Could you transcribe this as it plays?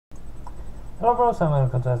Hello bros, and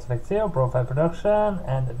welcome to Select Zero, BroFive production,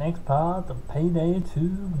 and the next part of Payday 2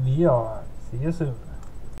 VR. See you soon.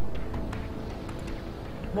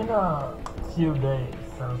 It's been a few days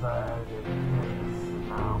since I did this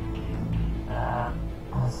now.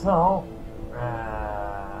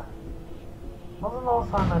 Most of the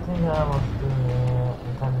last time I think I was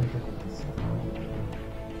intending to do this.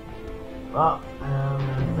 But,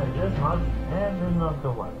 say this much, it did not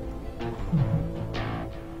go well.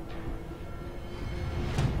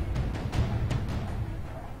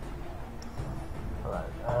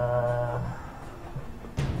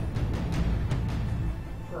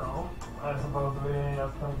 So, I suppose we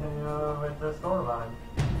just continue with the storyline.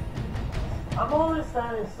 I'm always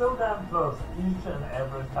standing so damn close each and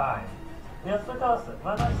every time. Just because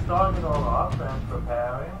when I start it all up and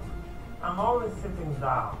preparing, I'm always sitting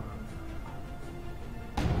down.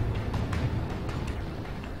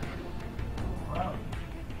 Well,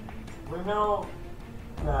 we know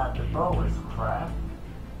that the bow is crap.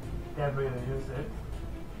 Can't really use it.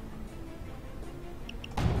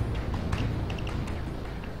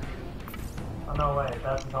 Oh no, wait,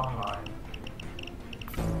 that's online.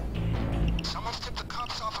 Someone tipped the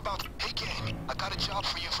cops off about, hey gang, I got a job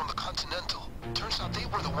for you from the Continental. Turns out they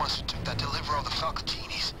were the ones who took that delivery of the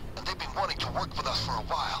Falcatinis, and they've been wanting to work with us for a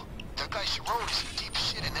while. Their guy Sharon is in deep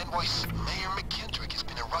shit, and NYC Mayor McKendrick has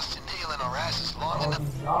been a rusty nail in our asses long enough.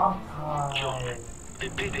 John, the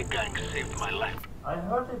Payday gang saved my life. I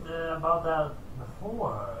heard it about that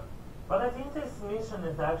before, but I think this mission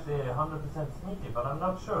is actually 100% sneaky, but I'm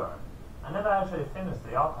not sure. I never actually finished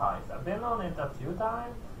the yacht heist. I've been on it a few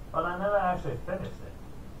times, but I never actually finished it.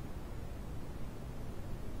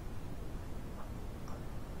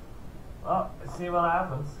 Well, let's see what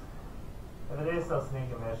happens. If it is a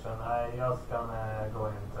sneaky mission, I just gonna go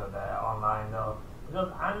into the online though,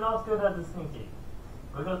 because I'm not good at the sneaky.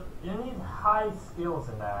 Because you need high skills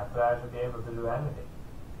in that to actually be able to do anything.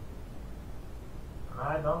 And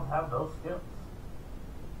I don't have those skills.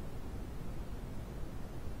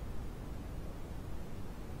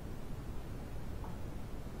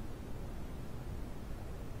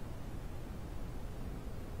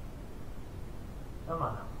 Come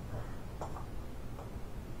on now.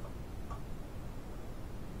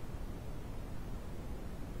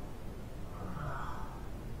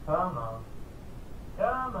 Come on.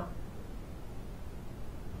 Come on.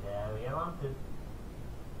 Yeah, we want to.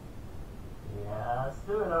 Yeah, let's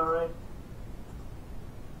do it alright.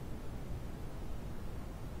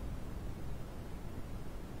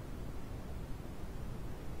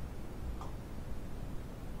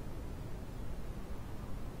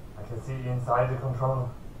 I can see inside the controller.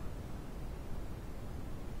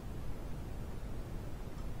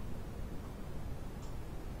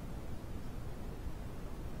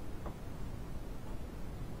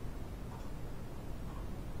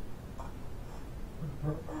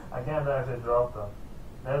 I can't actually drop them.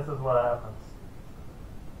 This is what happens.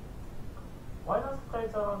 Why does it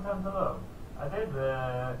take so long time to load? I did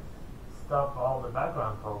stop all the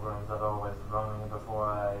background programs that are always running before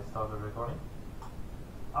I started recording.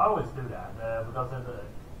 I always do that because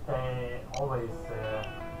they always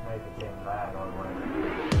make the game lag all the way.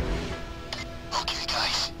 Okay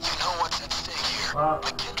guys, you know what's at stake here. Well,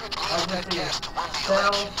 McKendrick needs that gas to run the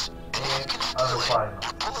elections. And if you can feel it,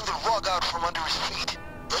 you're pulling the rug out from under his feet.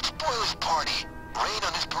 Let's spoil his party, rain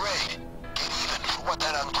on his parade, get even for what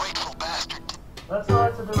that ungrateful bastard did. Let's try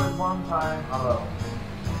to do it one time alone.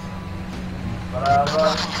 But I Good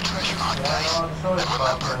luck on your treasure hunt, guys. I'm sure And it's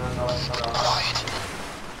about remember, keep it quiet.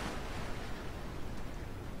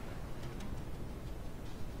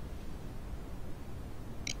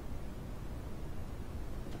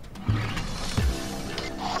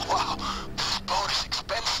 Wow, this boat is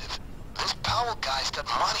expensive. This Powell guy's got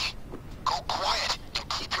money. Go quiet and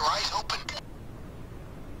keep your eyes open.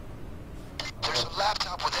 There's a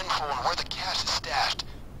laptop with info on where the cash is stashed.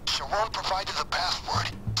 Sharon provided the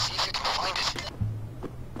password. See if you can find it.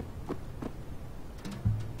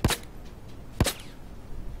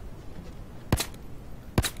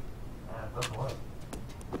 Yeah, it doesn't work.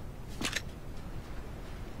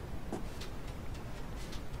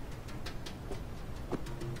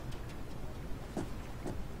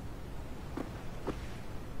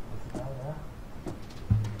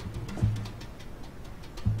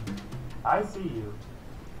 I see you,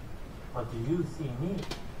 but do you see me?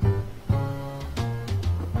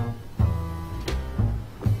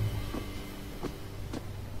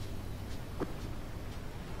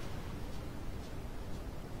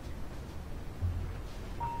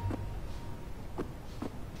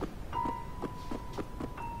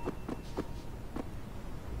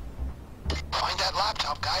 Find that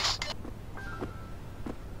laptop, guys.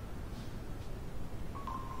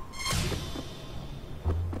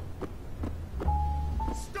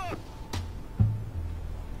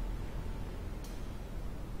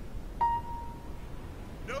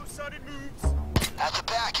 sudden moves. At the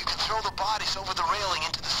back, you can throw the bodies over the railing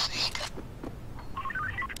into the sea.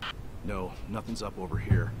 No, nothing's up over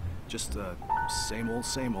here. Just, same old,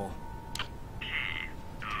 same old.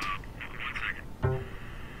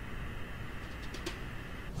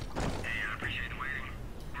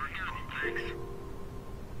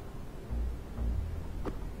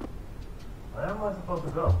 Where am I supposed to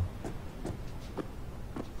go?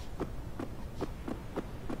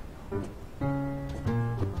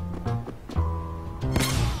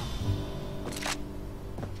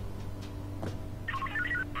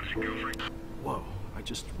 Whoa, I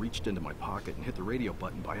just reached into my pocket and hit the radio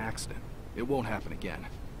button by accident. It won't happen again.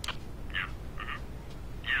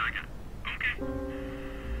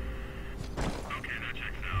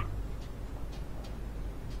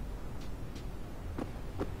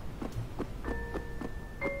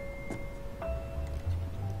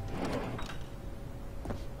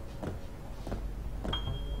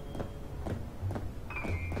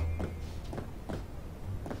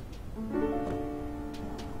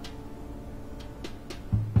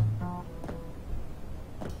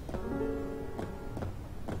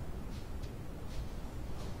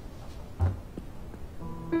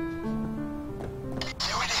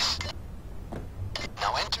 There it is.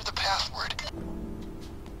 Now enter the password.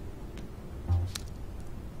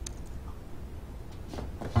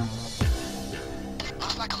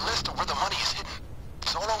 Looks like a list of where the money is hidden.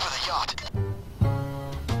 It's all over the yacht.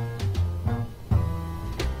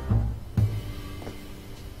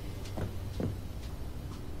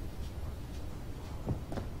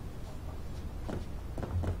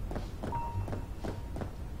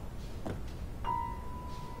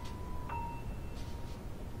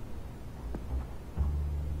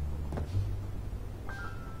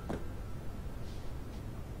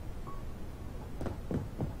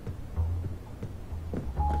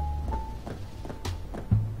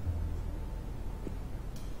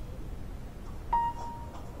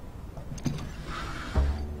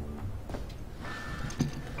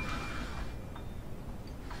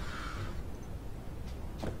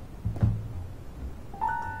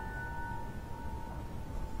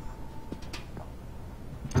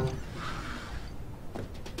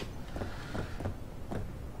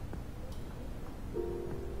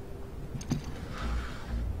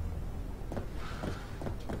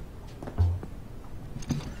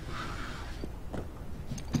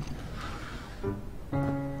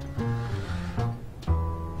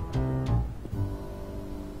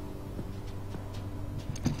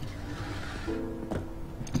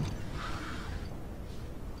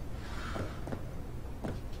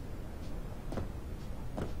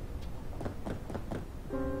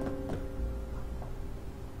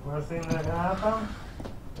 Worst thing that can happen?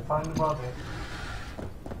 To find the body.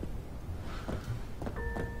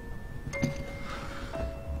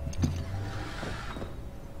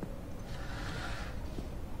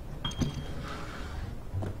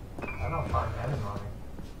 I don't find any money.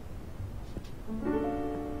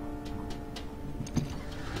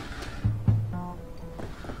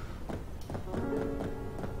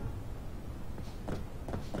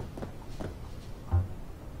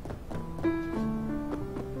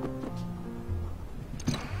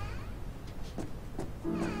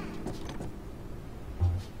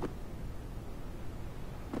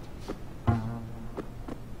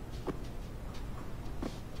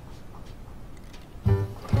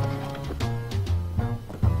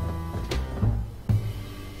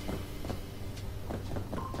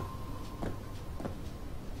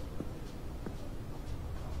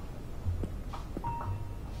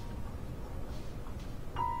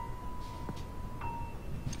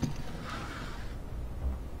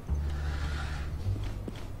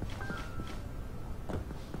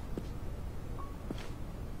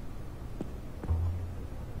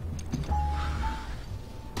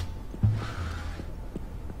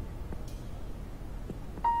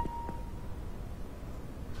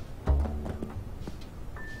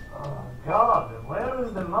 God, where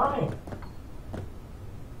is the money?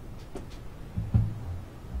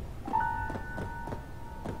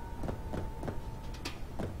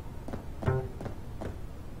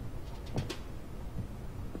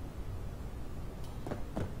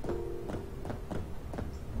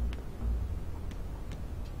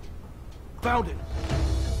 Found it!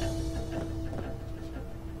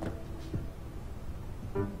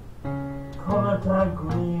 Color tag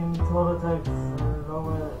green, color tag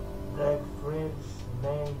lower deck fridge,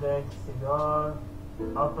 main deck cigar,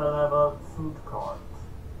 upper level food cart.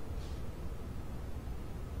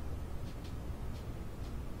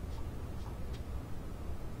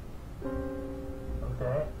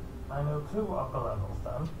 Okay, I know 2 upper levels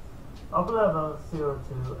then. Upper level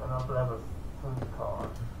CO2 and upper level food card.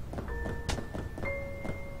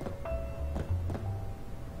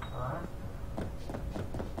 Alright.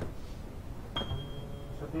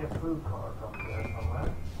 Should be a food card up there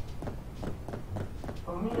somewhere.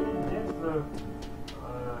 For me, this looks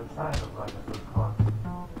kind of like a food card.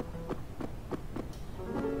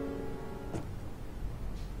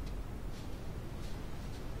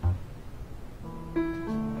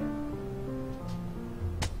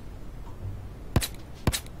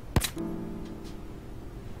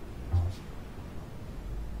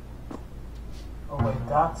 Oh wait,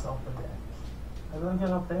 that's up the deck. How do I get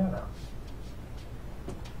up there now?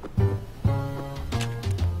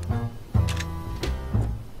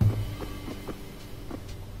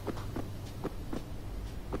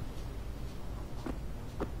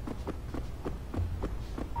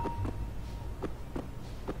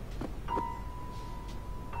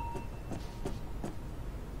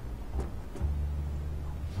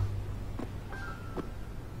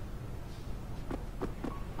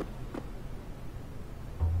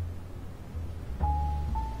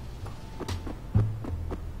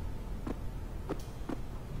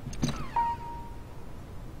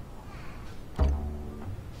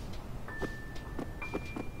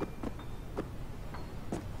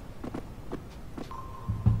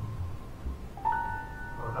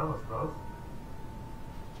 That was close.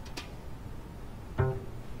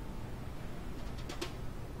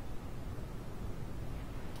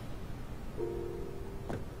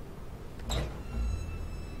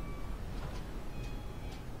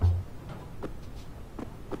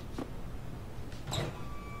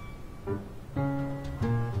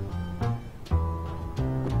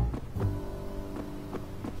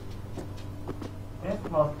 This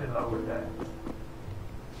must be lower deck.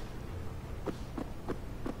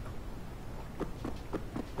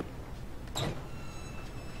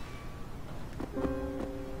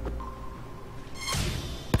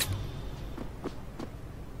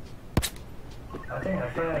 I think I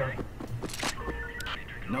failed.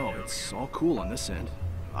 No, it's all cool on this end.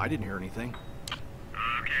 I didn't hear anything.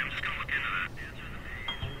 Okay, I'm just gonna look into that.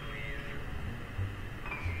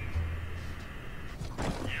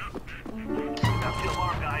 Yep. That's the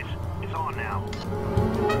alarm, guys. It's on now.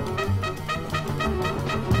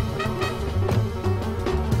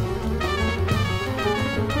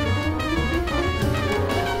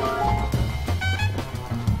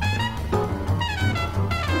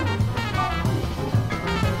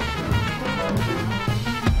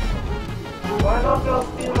 Why not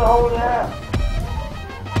just steal the whole app?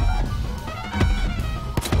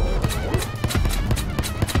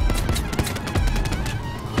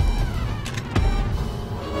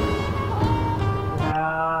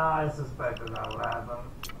 Yeah, I suspected that would happen.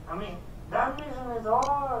 I mean, that mission is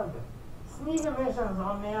hard. Sneaker missions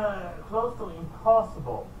are near close to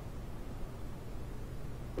impossible.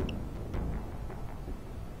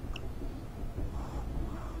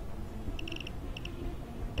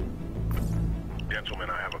 Gentlemen,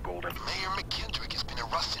 I have a golden... Mayor McKendrick has been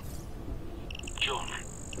arrested. John,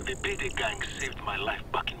 the Payday gang saved my life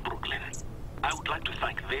back in Brooklyn. I would like to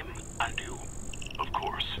thank them and you, of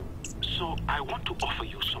course. So I want to offer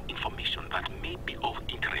you some information that may be of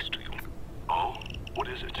interest to you. Oh, what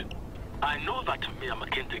is it? I know that Mayor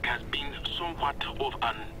McKendrick has been somewhat of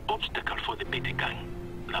an obstacle for the Payday gang.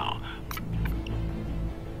 Now,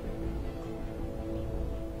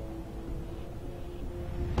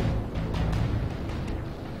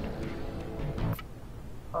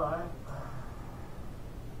 Alright.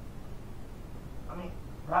 I mean,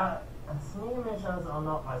 that sneaker missions are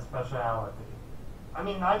not my specialty. I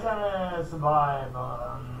mean, I can survive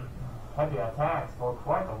heavy attacks for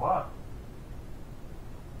quite a while.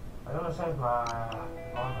 I'm gonna change my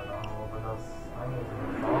armor though because I need to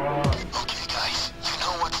move forward. Okay, guys, you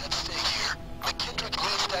know what's at stake here. McKendrick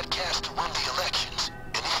needs that cash to run the elections.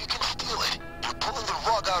 And if you can steal it, you're pulling the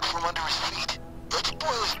rug out from under his feet. Let's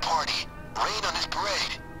spoil his party, rain on his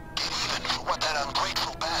parade, get even for what that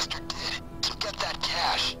ungrateful bastard did. So get that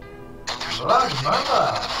cash. And there's another thing I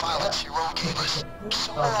found in the file that Ciro gave us.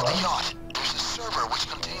 Somewhere on the yacht, there's a server which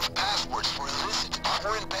contains passwords for illicit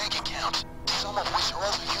foreign bank accounts, some of which are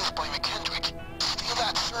also used by McKendrick. Steal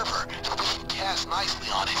that server, and we can cash nicely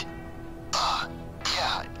on it.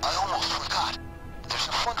 Yeah, I almost forgot. There's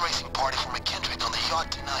a fundraising party for McKendrick on the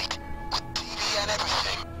yacht tonight, with TV and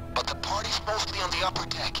everything. But the party's mostly on the upper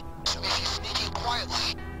deck, so if you sneak in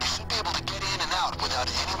quietly, you should be able to get in and out without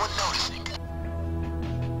anyone noticing.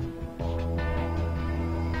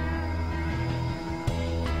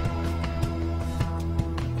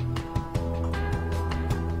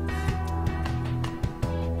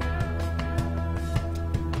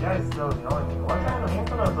 Yeah, is still annoying me. What kind of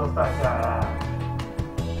internet does that guy have?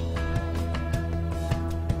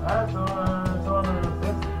 I have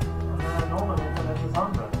 250, and then normal internet is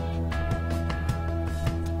 100.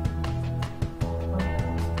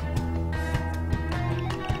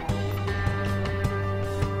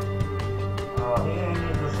 Oh, he ain't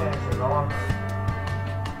need to change his armor.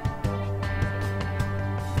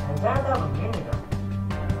 And can't have a minigun.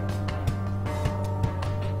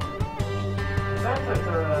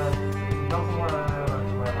 Senator doesn't want to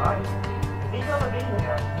hide. If he's gonna be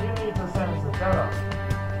here, he needs to send the setup.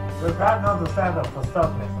 Does that not the setup for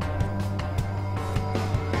stuff mission?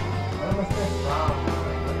 Let me stick around.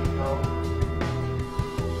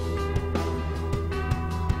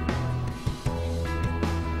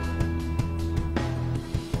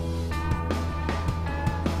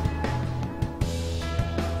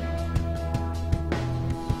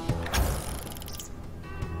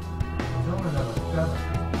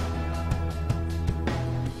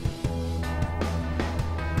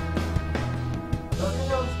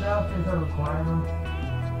 Requirement?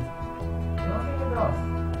 I don't think it does.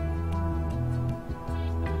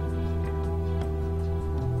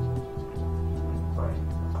 Wait,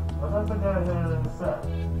 what does the guy here say?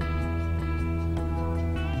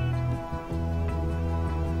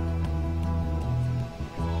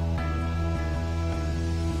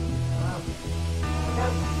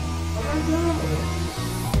 I can't do it.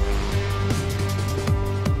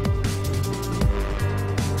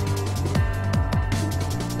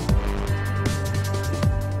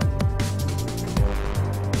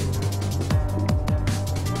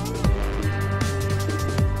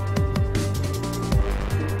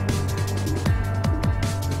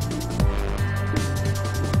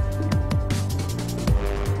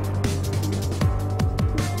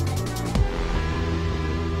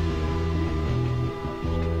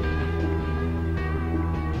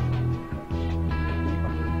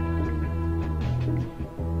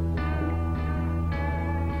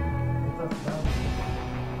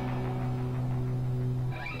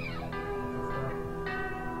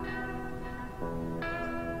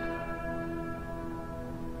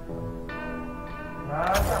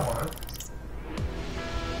 That works.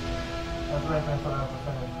 Let's wait for them to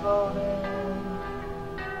finish loading.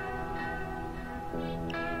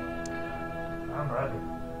 I'm ready.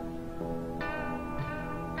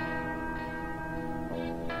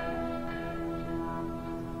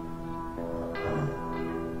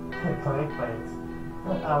 Clickbait.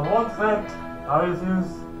 I won't click. I will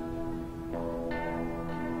use.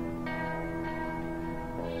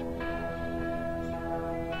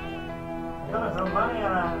 Gonna throw money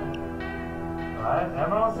around. Right?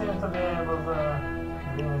 Everyone seems to be able to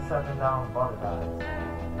be setting down body guys.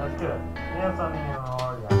 That's good. Yes, I mean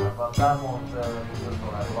order, but that won't be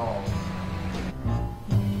useful at all.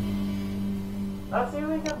 Let's see if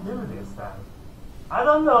we can do this then. I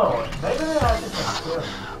don't know. Maybe they have to kill.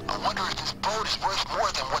 I wonder if this boat is worth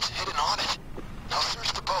more than what's hidden on it. Now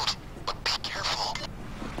search the boat, but be careful.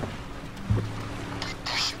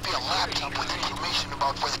 There should be a laptop with information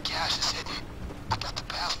about where the cash is hidden. I got the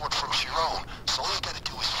password from Sharon, so all you gotta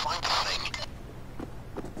do is find the thing.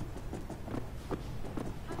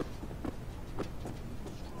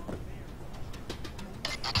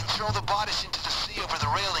 You can throw the bodies into the sea over the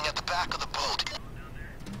railing at the back of the boat.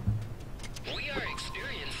 We are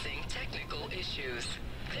experiencing technical issues.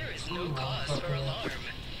 There is no cause for alarm.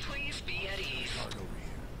 Please be at ease.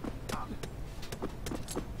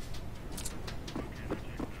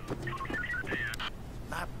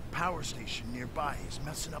 That power station nearby is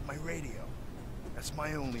messing up my radio. That's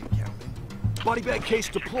my only accounting. Body bag case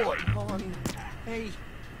deployed. On. Hey,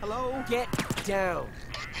 hello? Get down.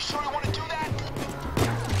 You sure you want to do that?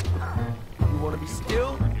 You want to be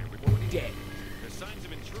still or dead? There's signs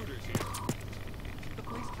of intruders here. The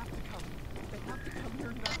police have to come. They have to come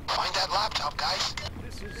here now. Find that laptop, guys.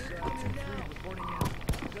 This is 2-3 reporting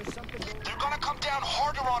in. Does something go They're gonna come down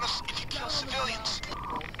harder on us if you kill civilians.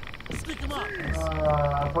 Stick him up!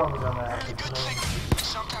 I'm probably gonna have to Good play. thing.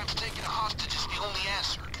 Sometimes taking a hostage is the only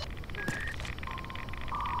answer.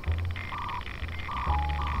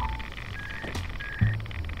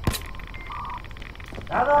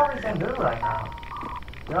 That's all we can do right now.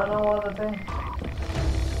 You don't know what to think?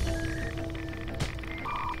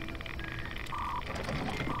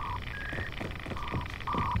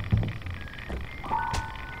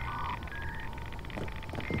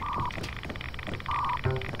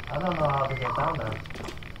 I don't know how to get down there.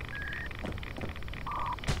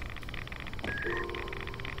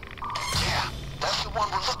 Yeah, that's the one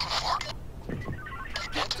we're looking for.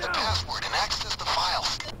 Enter the password and access the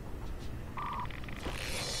files.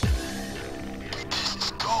 This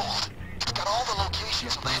is gold.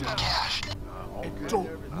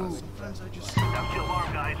 Don't move. Sometimes I just... That's the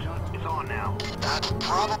alarm, guys. It's on now. That's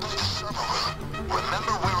probably the server room.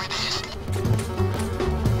 Remember where it is.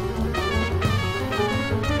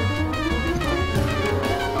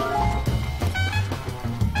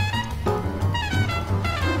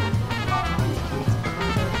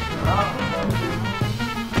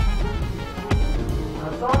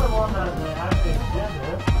 I saw the one that they actually did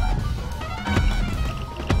this.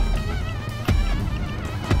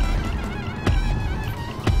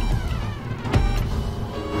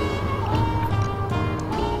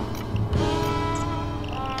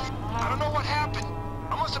 I don't know what happened.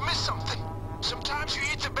 I must have missed something. Sometimes you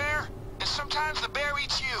eat the bear, and sometimes the bear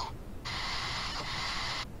eats you.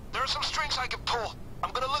 There are some strings I can pull.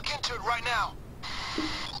 I'm gonna look into it right now.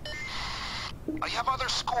 I have other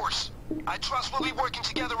scores. I trust we'll be working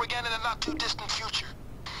together again in a not-too-distant future.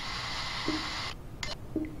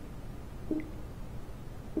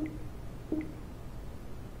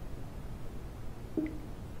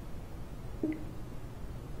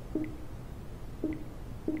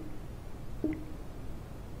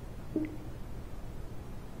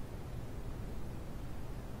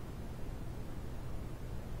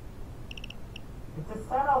 If they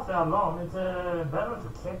set off the alarm, it's better to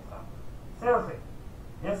kick them. Seriously,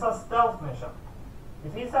 it's a stealth mission.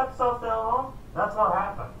 If he sets off the alarm, that's what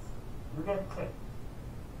happens. You get kicked.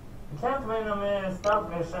 You can't win a stealth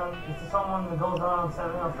mission if someone goes around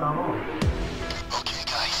setting off the alarm. Okay,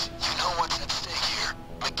 guys, you know what's at stake here.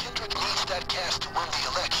 McKendrick needs that cash to win the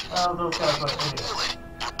election. Well, those guys are Steal idiots. it.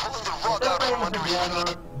 You're pulling the If rug they're out from playing under his together,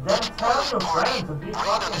 feet. then tell your Party, friend to be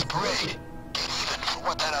rain on his fucking parade. stupid. Get even for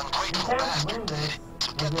what that You ungrateful can't bastard win this did. So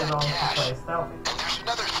if get you that don't cash. play stealthy. And there's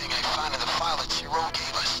another thing I found in the file that Chiron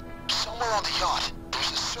gave us. Somewhere on the yacht,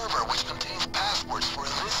 there's a server which contains passwords for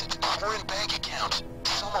illicit foreign bank accounts,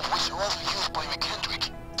 some of which are also used by McKendrick.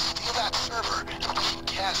 Steal that server, and we can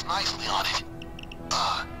cash nicely on it.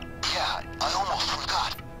 Yeah, I almost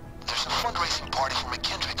forgot. There's a fundraising party for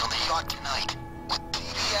McKendrick on the yacht tonight, with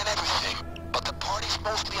TV and everything. But the party's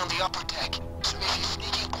mostly on the upper deck, so if you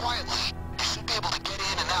sneak in quietly, you should be able to get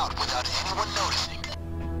in and out without anyone noticing.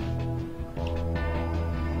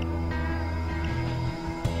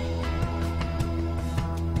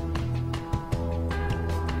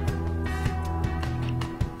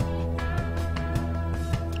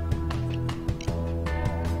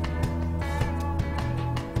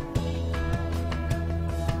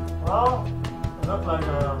 Well, it looks like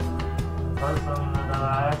a person that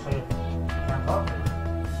I actually can talk to.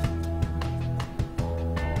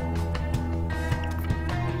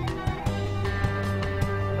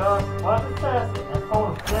 Because what it says is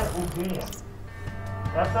called BroFive.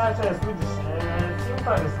 That's actually a Swedish, it seems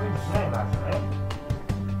like a Swedish name actually.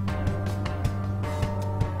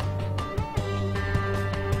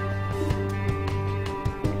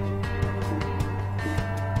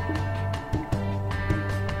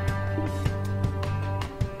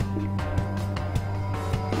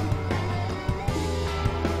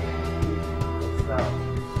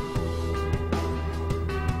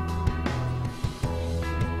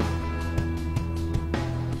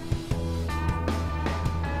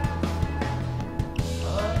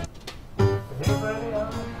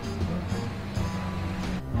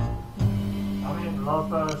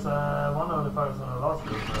 One of the person who lost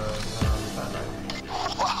was,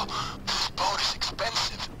 Wow, this boat is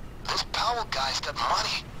expensive. Those Powell guys got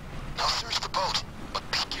money. Now search the boat, but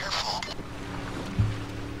be careful.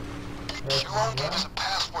 Chiron gave us a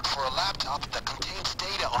password for a laptop that contains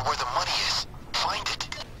data on where the money is. Find it.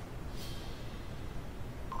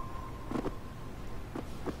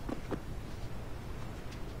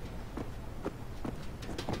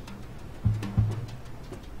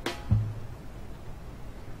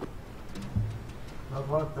 not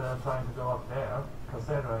worth trying to go up there,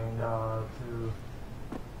 considering there are two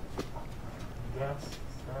gaps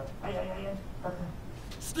there.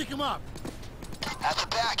 Stick him up! At the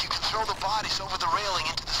back, you can throw the bodies over the railing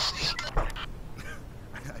into the sea.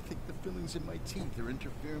 I think the fillings in my teeth are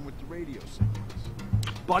interfering with the radio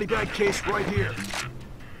signals. Body bag case right here.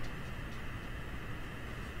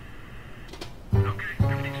 Okay,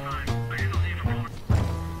 everything's fine. I handle the information.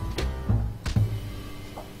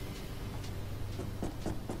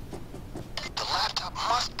 The laptop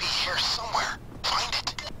must be here somewhere. Find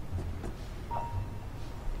it.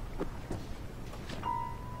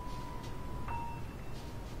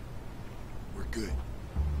 We're good.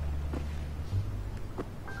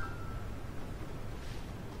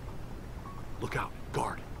 Look out.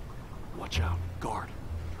 Guard. Watch out. Guard.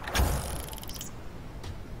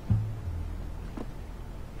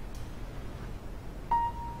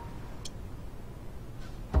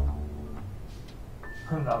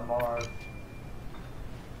 Not Mars.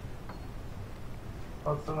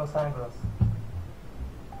 What's the Los Angeles?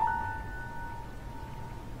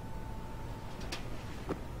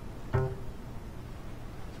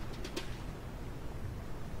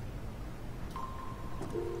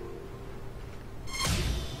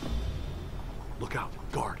 Look out,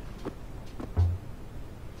 guard.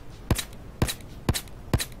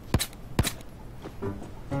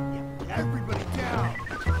 Everybody down!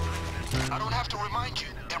 I don't have to remind you,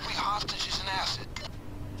 every hostage is an asset.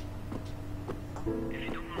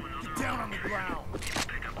 Get down on the ground!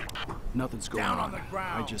 Nothing's going Down on. on the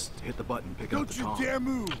ground. I just hit the button, picking up Don't the you comm. dare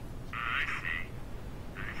move!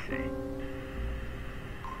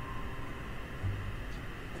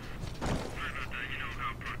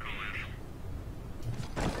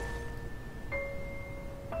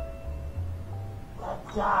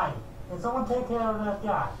 That guy! Can someone take care of that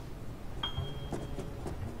guy?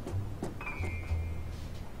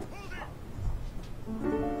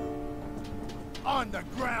 On the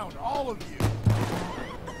ground, all of you!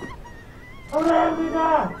 Who the hell did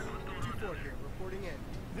that? 2-4 here, reporting in.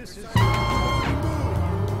 This is... Who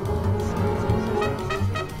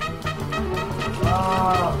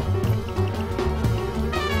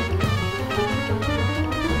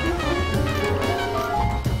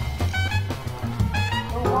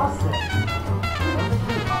was it?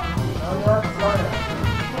 Oh yeah, sorry.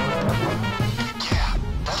 Yeah,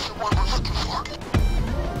 that's the one we're looking for.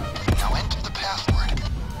 Now enter the password.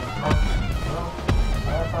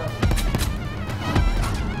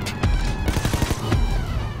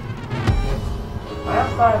 I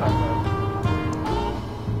have silence.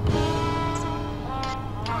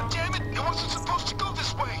 God damn it, it wasn't supposed to go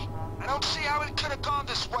this way. I don't see how it could have gone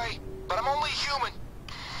this way, but I'm only human.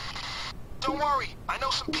 Don't worry, I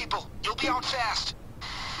know some people. You'll be out fast.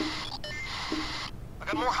 I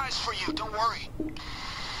got more heists for you, don't worry.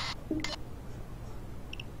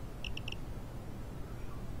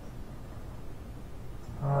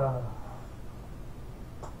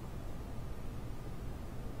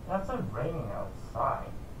 That's like raining outside.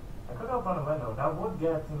 I could open a window. That would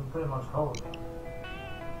get pretty much cold.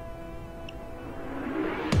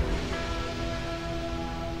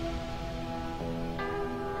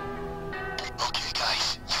 Okay,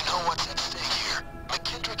 guys, you know what's at stake here.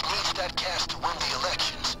 McKendrick needs that cash to win the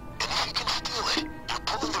elections. And if you can steal it, you're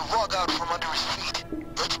pulling the rug out from under his feet.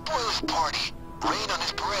 Let's spoil his party, rain on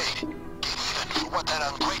his parade, get even for what that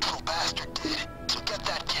ungrateful bastard did. So get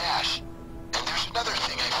that cash. And there's another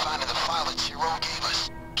thing I found in the file that Chiron gave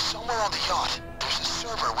us. Somewhere on the yacht, there's a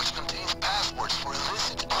server which contains passwords for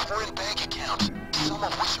illicit foreign bank accounts, some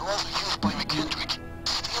of which are also used by McKendrick.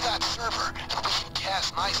 Steal that server, and we can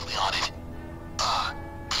cash nicely on it.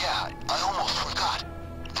 Yeah, I almost forgot.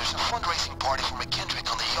 There's a fundraising party for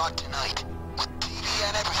McKendrick on the yacht tonight, with TV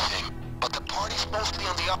and everything. But the party's mostly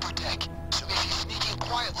on the upper deck, so if you sneak in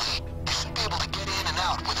quietly, you should be able to get in and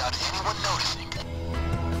out without anyone noticing.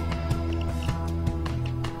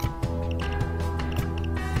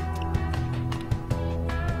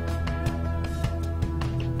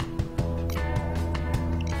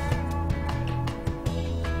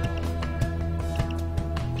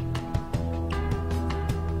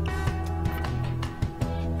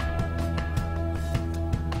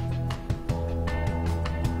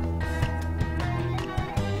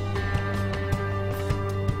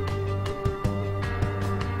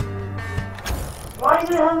 Why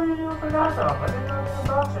the hell did you forget that? I didn't even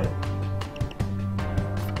touch it.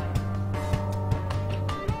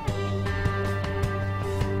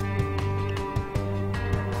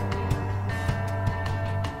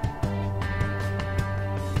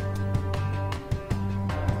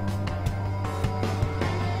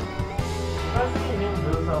 Let's see him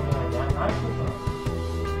do something again. I should know.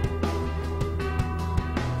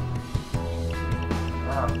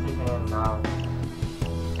 Now I'm kicking him now.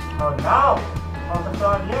 Oh, now! For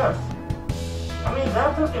 5 years. I mean, that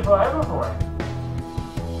took you forever for it.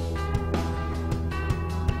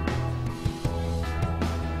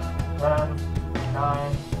 Ten,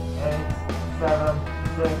 9, 8, 7,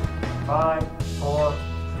 6, 5, 4,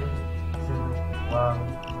 3, 2, 1.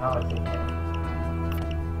 Now I take it.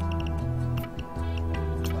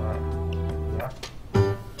 Yeah.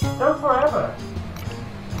 Took forever.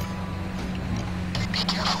 Be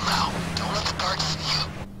careful now. Don't let the guards see you.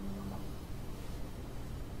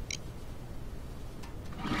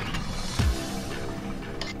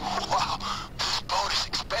 Wow, this boat is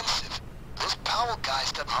expensive. Those Powell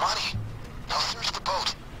guys got money. Now search the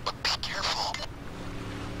boat, but be careful.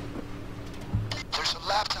 There's a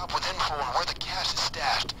laptop with info on where the cash is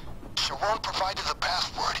stashed. Sharon provided the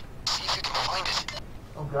password. See if you can find it.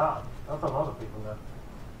 Oh god, that's a lot of people there.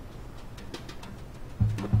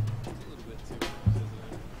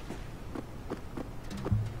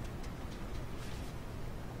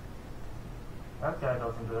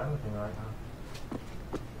 doesn't do anything right now.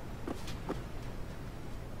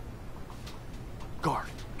 Guard,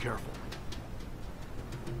 careful.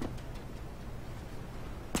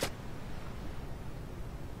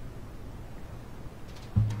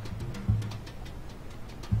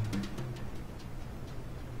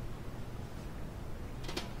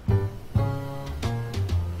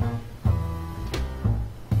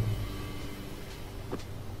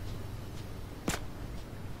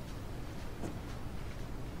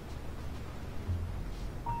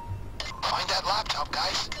 Find that laptop,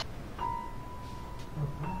 guys.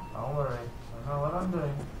 Don't worry, I know what I'm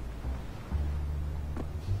doing.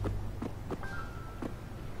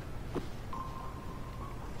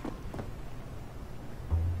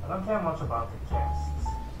 I don't care much about the guests.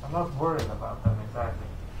 I'm not worried about them exactly.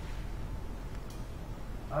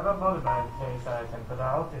 I have a body bag case I can put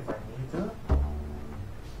out if I need to.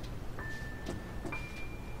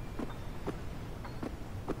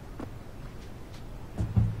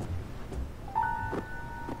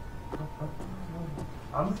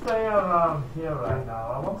 I'm staying around here right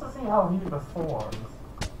now. I want to see how he performs.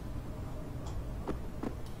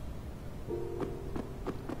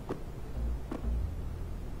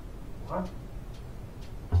 What?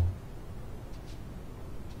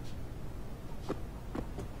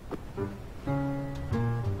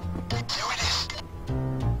 Here it is.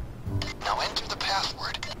 Now enter the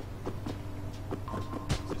password.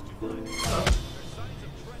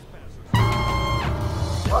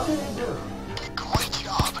 What did he do? Great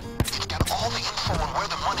job. You've got all the info on where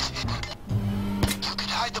the money's hidden. You could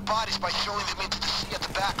hide the bodies by throwing them into the sea at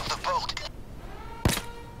the back of the boat.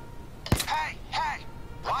 Hey, hey!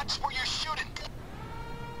 Watch where you're shooting.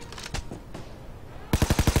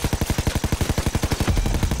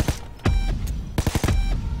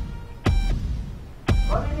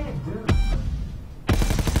 What did he do?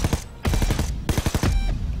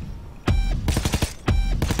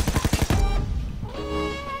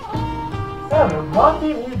 Sam, what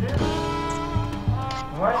did he do?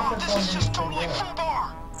 Why Oh, is this is just there totally full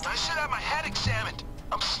bar. I should have my head examined.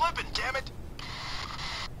 I'm slipping, damn it.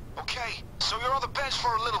 Okay, so you're on the bench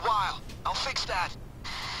for a little while. I'll fix that.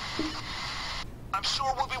 I'm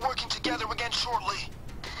sure we'll be working together again shortly.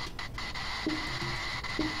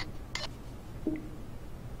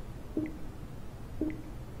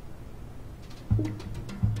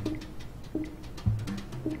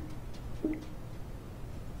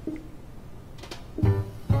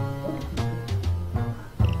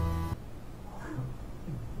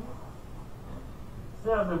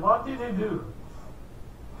 Seriously, what did he do?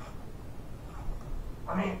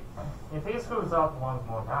 I mean, if he screws up one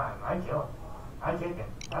more time, I kill him. I kick him.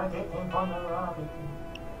 I kick him on the lobby.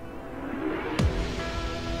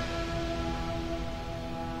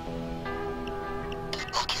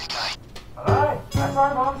 Okay, guy. Alright, I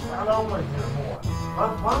tried once, I'll always do more.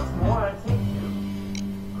 But once more, I kick you.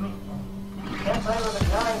 I mean, you can't play with a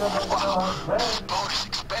guy that doesn't know how to This play. boat is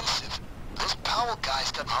expensive. Those Powell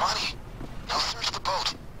guys got money. Now search the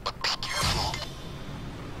boat, but be careful.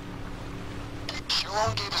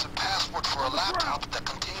 Sharon gave us a password for a laptop that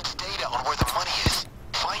contains data on where the money is.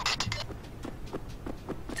 Find it.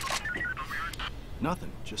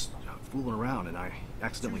 Nothing, just fooling around and I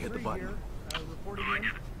accidentally hit the 2-3 button. here, reporting in.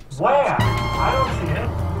 Where? I don't see it.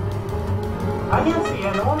 I didn't see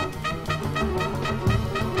anyone.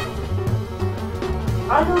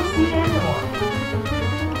 I don't see anyone.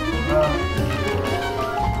 There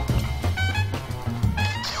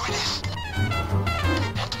it is.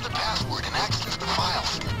 Enter the password and access the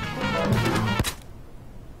files.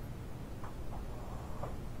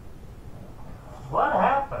 What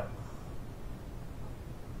happened?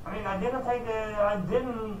 I mean, I didn't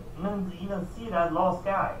even see that lost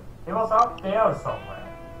guy. He was up there somewhere.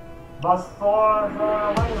 But far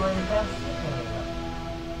away where you can't see him again.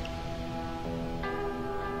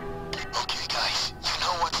 Okay, guys, you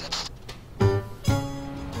know what's at stake.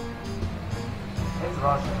 It's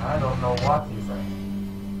Russian. I don't know what he's saying.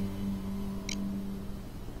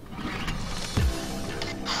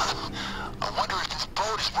 I wonder if this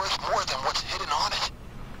boat is worth more than what's hidden on it.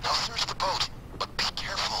 Now search the boat, but be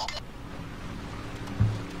careful.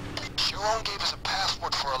 Sharon gave us a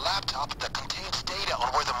password for a laptop that contains data on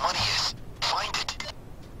where the money is. Find it.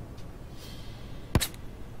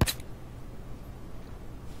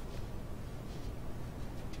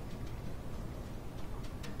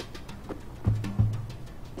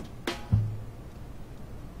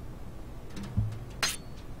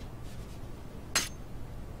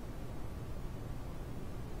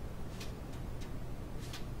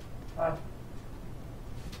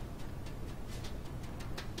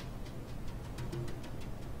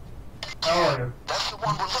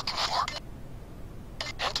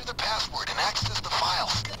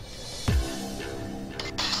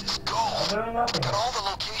 doing nothing. Got all the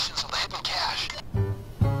locations of the hidden cache.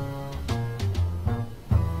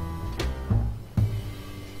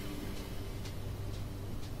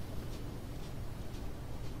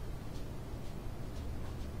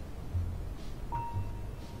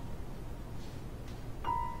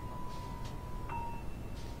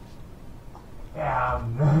 Yeah,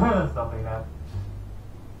 I'm stopping that.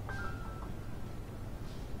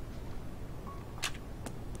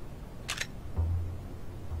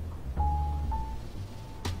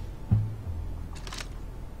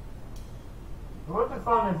 It would be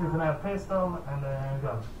fun if you can have pistol and then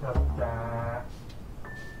just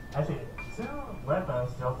actually 2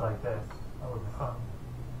 weapons just like this. That would be fun.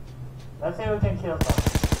 Let's see if we can kill some.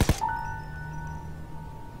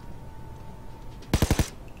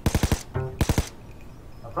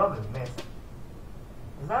 I probably missed.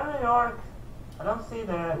 Is that New York? I don't see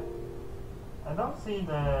the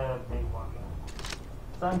big one.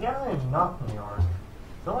 So I'm guessing it's not New York.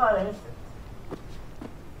 So what is it?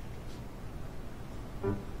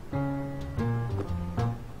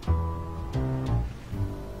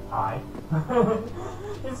 Hi.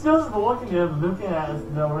 It's just walking there looking at us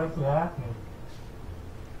directly at me.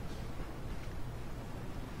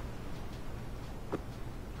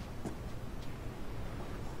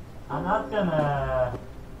 I'm not gonna...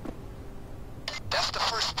 That's the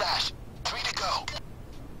first stash. 3 to go.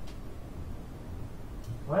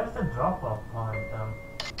 Where's the drop-off point,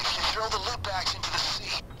 If you throw the loot bags into the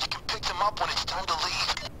sea, you can pick them up when it's time to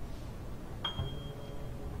leave.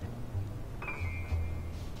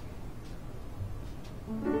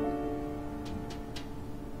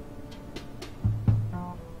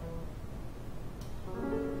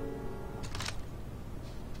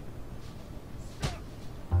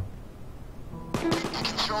 You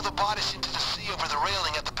can throw the bodies into the sea over the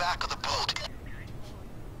railing at the back of the boat.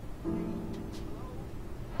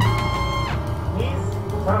 He's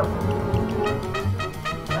perfect.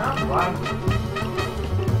 Not right.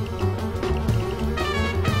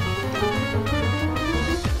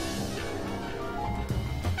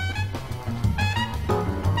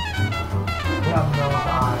 We have no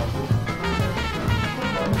time.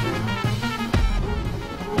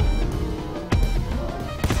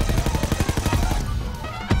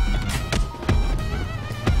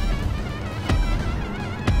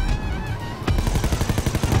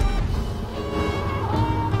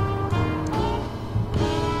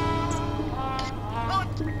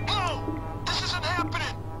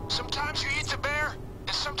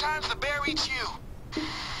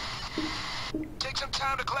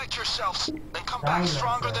 Time to collect yourselves and come back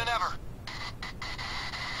stronger than ever.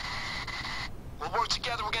 We'll work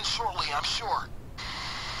together again shortly, I'm sure.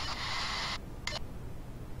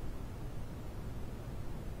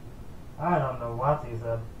 I don't know what he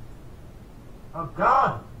said. Oh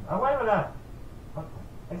God! Away with that!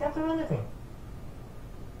 I can't do anything.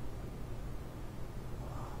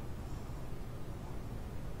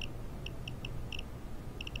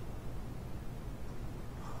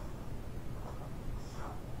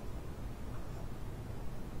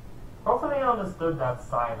 Hopefully I understood that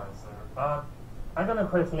silencer, but I'm gonna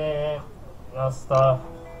quickly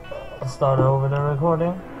start over the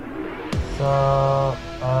recording. So,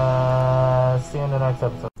 see you in the next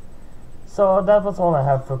episode. So that was all I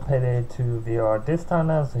have for Payday 2 VR this time,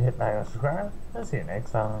 so hit like and subscribe, and see you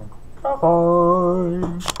next time. Bye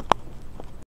bye!